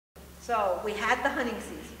So we had the hunting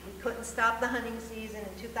season. We couldn't stop the hunting season.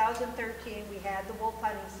 In 2013, we had the wolf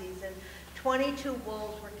hunting season. 22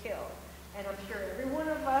 wolves were killed. And I'm sure every one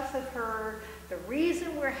of us have heard the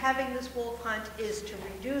reason we're having this wolf hunt is to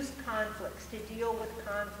reduce conflicts, to deal with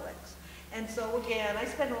conflicts. And so again, I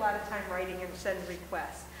spend a lot of time writing and send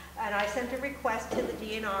requests. And I sent a request to the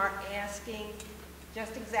DNR asking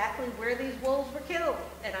just exactly where these wolves were killed.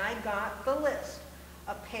 And I got the list.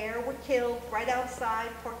 A pair were killed right outside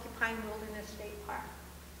Porcupine Wilderness State Park.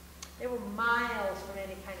 They were miles from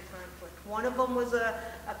any kind of conflict. One of them was a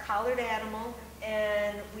collared animal,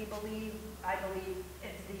 and I believe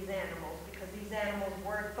it's these animals, because these animals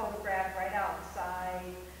were photographed right outside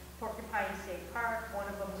Porcupine State Park. One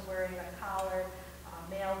of them was wearing a collar,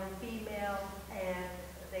 male and female, and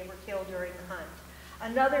they were killed during the hunt.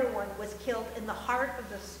 Another one was killed in the heart of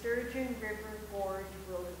the Sturgeon River Gorge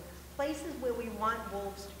Wilderness, places where we want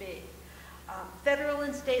wolves to be. Federal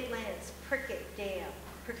and state lands, Prickett Dam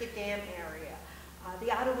area,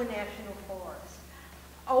 the Ottawa National Forest.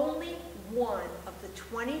 Only one of the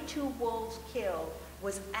 22 wolves killed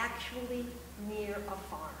was actually near a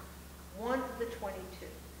farm. One of the 22.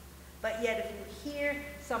 But yet if you hear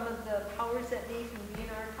some of the powers that be from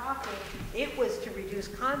DNR talking, it was to reduce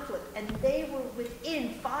conflict. And they were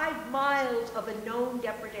within 5 miles of a known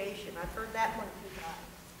depredation. I've heard that one a few times.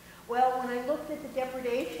 Well, when I looked at the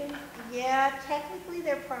depredation, yeah, technically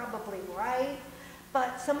they're probably right.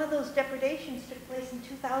 But some of those depredations took place in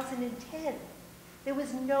 2010. There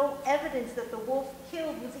was no evidence that the wolf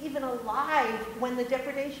killed was even alive when the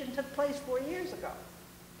depredation took place 4 years ago,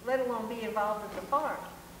 let alone be involved with the farm.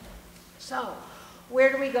 So,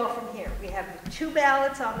 where do we go from here? We have 2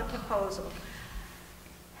 ballots on the proposal.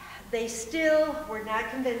 They still were not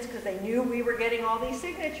convinced because they knew we were getting all these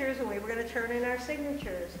signatures and we were going to turn in our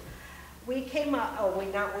signatures. We came up,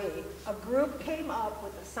 a group came up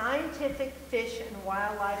with the Scientific Fish and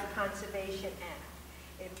Wildlife Conservation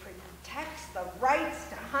Act. It protects the rights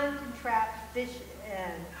to hunt and trap fish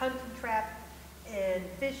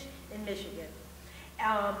in Michigan.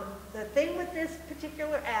 The thing with this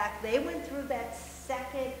particular act, they went through that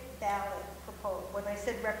second ballot proposal. When I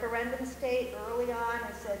said referendum state early on,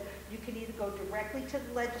 I said you can either go directly to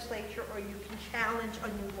the legislature or you can challenge a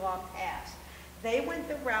new law passed. They went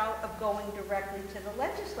the route of going directly to the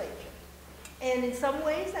legislature. And in some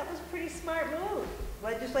ways, that was a pretty smart move. The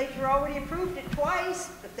legislature already approved it twice.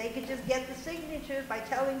 If they could just get the signatures by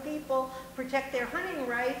telling people protect their hunting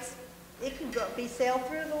rights, it could be sailed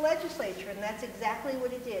through the legislature, and that's exactly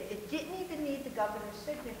what it did. It didn't even need the governor's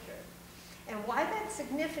signature. And why that's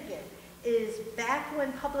significant is back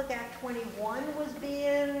when Public Act 21 was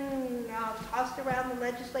being tossed around the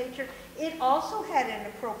legislature, it also had an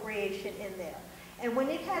appropriation in there. And when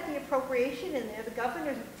it had the appropriation in there, the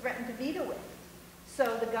governor threatened to veto it.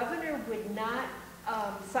 So the governor would not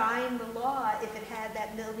sign the law if it had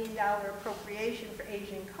that $1 million appropriation for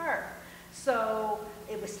Asian carp. So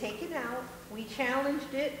it was taken out. We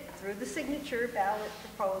challenged it through the signature ballot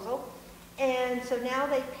proposal. And so now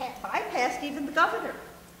they bypassed even the governor.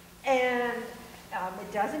 And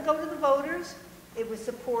it doesn't go to the voters. It was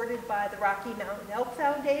supported by the Rocky Mountain Elk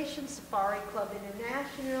Foundation, Safari Club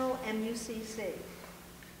International, MUCC.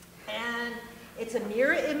 And it's a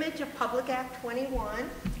mirror image of Public Act 21,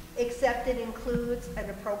 except it includes an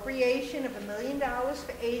appropriation of $1 million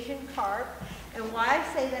for Asian carp. And why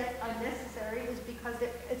I say that's unnecessary is because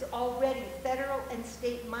it's already federal and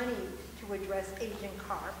state money to address Asian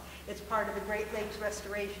carp. It's part of the Great Lakes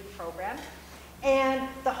Restoration Program. And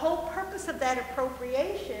the whole purpose of that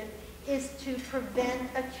appropriation is to prevent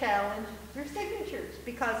a challenge through signatures,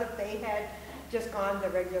 because if they had just gone the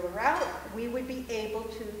regular route, we would be able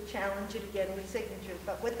to challenge it again with signatures.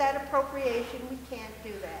 But with that appropriation, we can't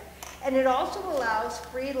do that. And it also allows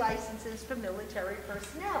free licenses for military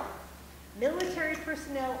personnel. Military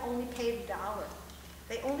personnel only pay $1.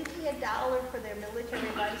 They only pay $1 for their military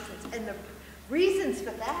license. And the reasons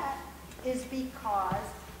for that is because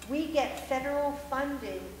we get federal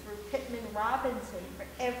funding through Pittman Robinson for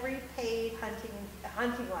every paid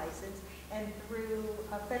hunting license, and through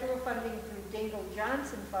federal funding through Dingle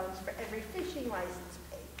Johnson funds for every fishing license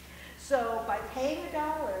paid. So by paying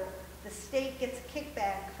 $1, the state gets a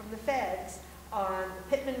kickback from the feds on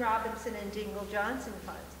Pittman Robinson and Dingle Johnson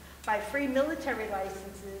funds. By free military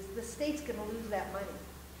licenses, the state's going to lose that money.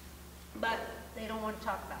 But they don't want to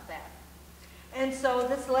talk about that. And so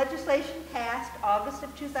this legislation passed August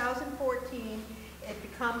of 2014. It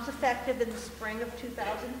becomes effective in the spring of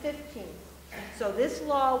 2015. So this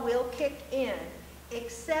law will kick in,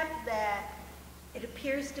 except that it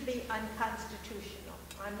appears to be unconstitutional.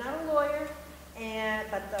 I'm not a lawyer,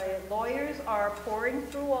 But the lawyers are pouring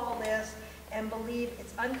through all this and believe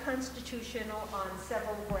it's unconstitutional on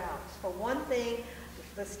several grounds. For one thing,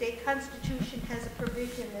 the state constitution has a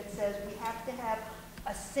provision that says we have to have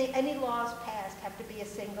any laws passed have to be a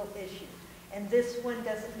single issue. And this one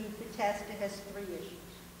doesn't meet the test, it has 3 issues.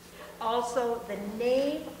 Also, the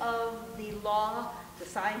name of the law, the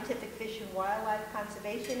Scientific Fish and Wildlife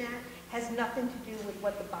Conservation Act, has nothing to do with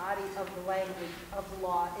what the body of the language of the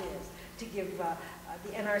law is, to give the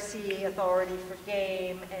NRC authority for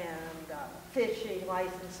game and fishing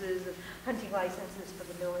licenses and hunting licenses for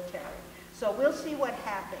the military. So we'll see what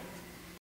happens.